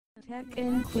Tech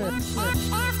and clips.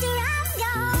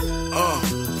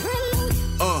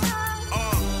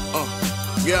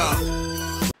 Yeah.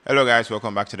 Hello guys,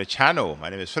 welcome back to the channel. My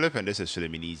name is Philip and this is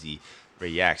Philiminizzyvlogs.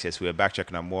 Yes, we are back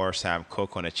checking out more Sam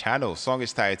Cooke on the channel. Song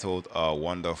is titled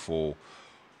Wonderful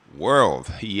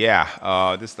World.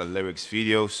 Yeah, this is the lyrics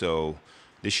video, so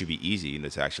this should be easy,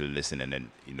 to actually listen and then,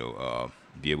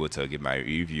 be able to give my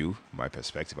review, my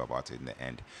perspective about it in the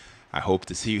end. I hope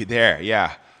to see you there.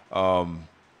 Yeah.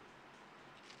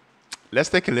 Let's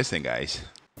take a listen, guys.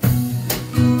 Don't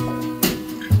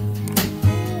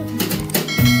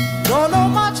know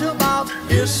much about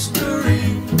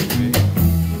history.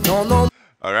 Don't know.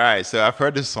 All right, so I've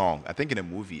heard this song. I think in a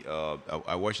movie.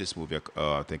 I watched this movie.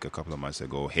 I think a couple of months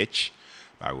ago, Hitch,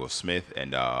 by Will Smith,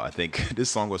 and I think this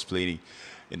song was playing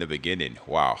in the beginning.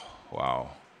 Wow.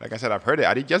 Like I said, I've heard it.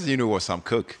 I just didn't know it was Sam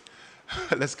Cooke.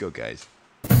 Let's go, guys.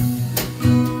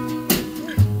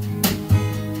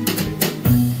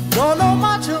 Don't know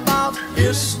much about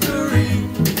history.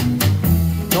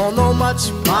 Don't know much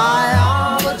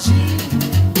biology.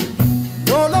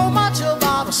 Don't know much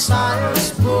about a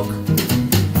science book.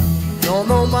 Don't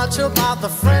know much about the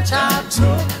French I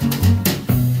took.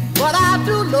 But I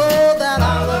do know that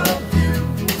I love you.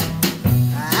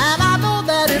 And I know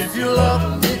that if you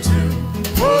love me too,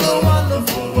 what a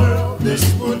wonderful world this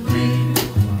would be.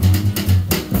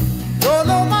 Don't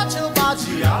know much about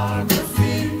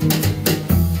geography.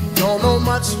 Don't know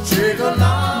much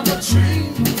trigonometry.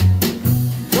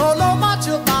 Don't know much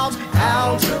about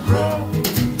algebra.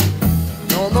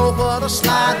 Don't know what a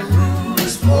sliding rule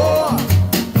is for.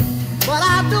 But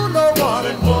I do know 1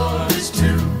 and 1 is 2.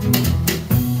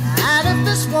 And if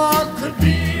this one could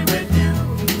be with you,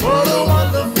 what a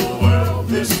wonderful world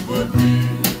this would be.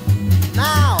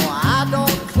 Now I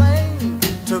don't claim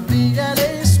to be an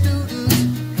A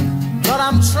student, but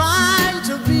I'm trying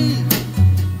to be.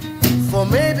 For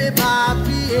maybe by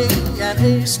being an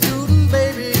A student,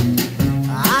 baby,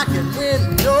 I can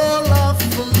win your love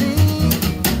for me.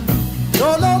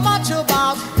 Don't know much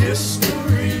about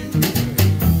history.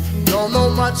 Don't know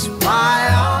much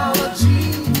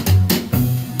biology.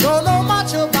 Don't know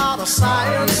much about a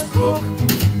science book.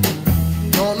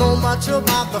 Don't know much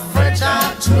about the French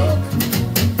I took.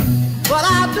 But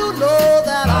I do know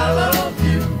that I love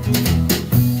you.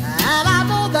 And I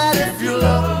know that if you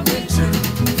love me too,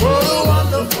 what a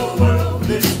wonderful world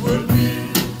this would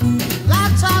be. La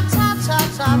ta ta ta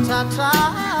ta ta ta.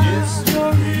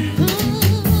 History.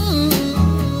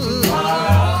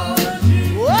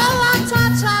 Biology. Well, la ta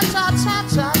ta ta ta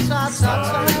ta ta ta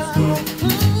ta.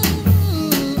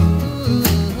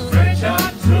 French I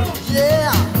took.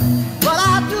 Yeah, but I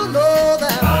do know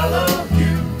that I love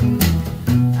you.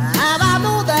 And I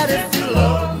know that if you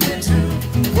love me too,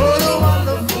 what a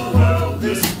wonderful world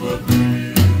this would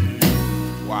be.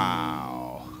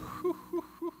 Wow.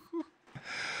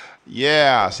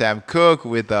 Yeah, Sam Cooke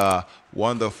with a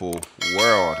wonderful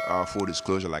world. Full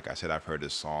disclosure, like I said, I've heard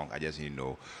this song. I just didn't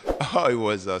know it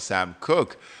was Sam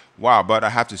Cooke. Wow, but I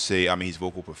have to say, his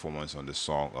vocal performance on this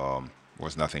song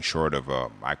was nothing short of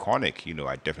iconic.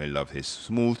 I definitely love his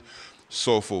smooth,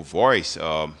 soulful voice.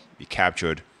 He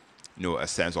captured, a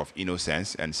sense of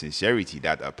innocence and sincerity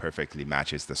that perfectly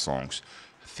matches the song's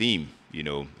theme.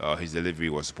 His delivery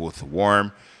was both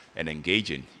warm and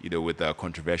engaging, with a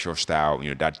controversial style,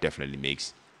 that definitely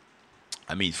makes,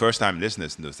 first-time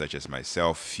listeners, such as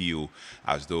myself, feel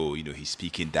as though, he's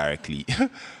speaking directly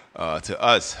to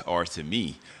us or to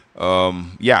me.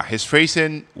 Yeah, his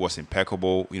phrasing was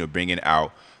impeccable, bringing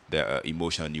out the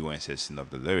emotional nuances of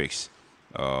the lyrics.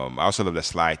 I also love the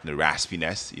slight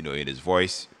raspiness, in his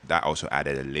voice. That also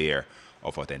added a layer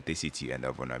of authenticity and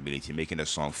of vulnerability, making the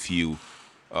song feel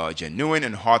genuine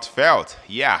and heartfelt.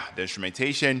 Yeah, the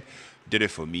instrumentation did it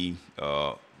for me.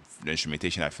 The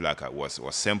instrumentation, I feel like was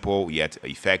simple yet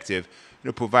effective,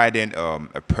 providing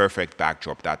a perfect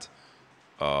backdrop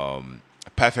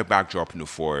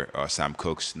for Sam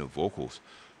Cooke's vocals.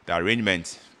 The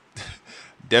arrangement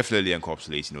definitely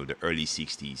encapsulates the early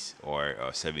 60s or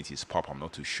 70s pop. I'm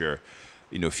not too sure.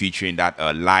 Featuring that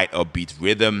light upbeat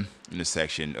rhythm in the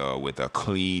section with a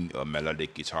clean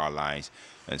melodic guitar lines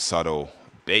and subtle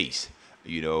bass,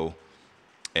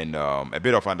 and a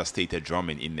bit of understated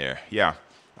drumming in there. Yeah,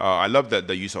 I love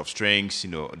the use of strings.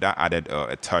 That added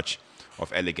a touch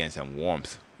of elegance and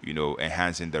warmth.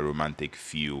 Enhancing the romantic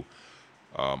feel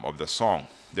of the song.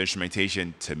 The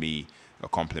instrumentation, to me,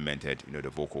 complemented the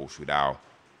vocals without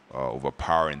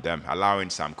overpowering them, allowing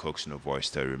Sam Cooke's voice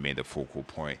to remain the focal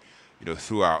point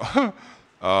throughout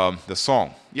the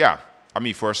song. Yeah,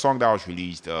 for a song that was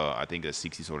released, I think the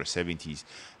 60s or the 70s,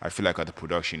 I feel like the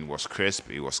production was crisp,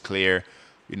 it was clear,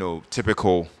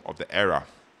 typical of the era.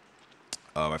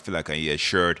 I feel like he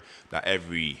assured that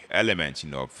every element,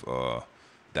 of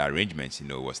the arrangement,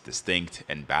 was distinct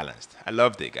and balanced. I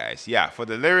loved it, guys. Yeah, for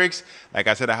the lyrics, like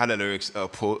I said, I had the lyrics.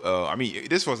 I mean,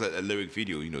 this was a lyric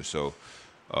video, so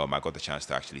I got the chance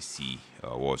to actually see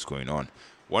what's going on.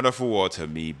 Wonderful World to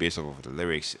me, based off of the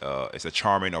lyrics, it's a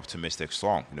charming, optimistic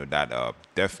song, that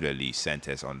definitely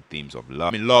centers on themes of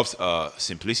love. I mean, love's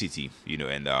simplicity,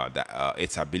 and that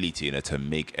its ability, to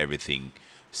make everything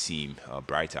seem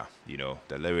brighter.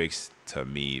 The lyrics to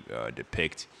me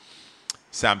depict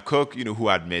Sam Cooke, who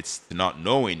admits to not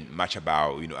knowing much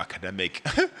about, academic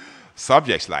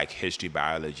subjects like history,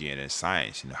 biology, and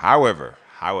science. However,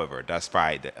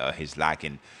 despite his lack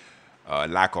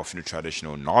of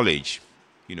traditional knowledge,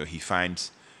 he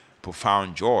finds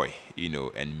profound joy,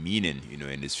 and meaning,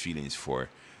 in his feelings for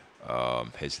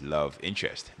his love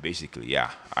interest. Basically,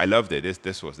 yeah, I loved it.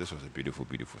 This was a beautiful,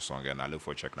 beautiful song, and I look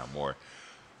forward to checking out more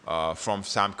from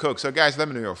Sam Cooke. So guys, let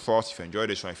me know your thoughts. If you enjoyed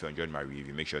this one, if you enjoyed my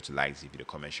review, make sure to like this video,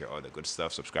 comment, share all the good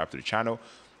stuff, subscribe to the channel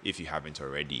if you haven't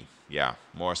already. Yeah,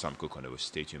 more Sam Cooke on the way.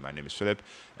 Stay tuned. My name is Philip,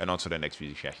 and until the next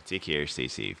music session, take care, stay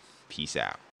safe, peace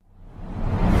out.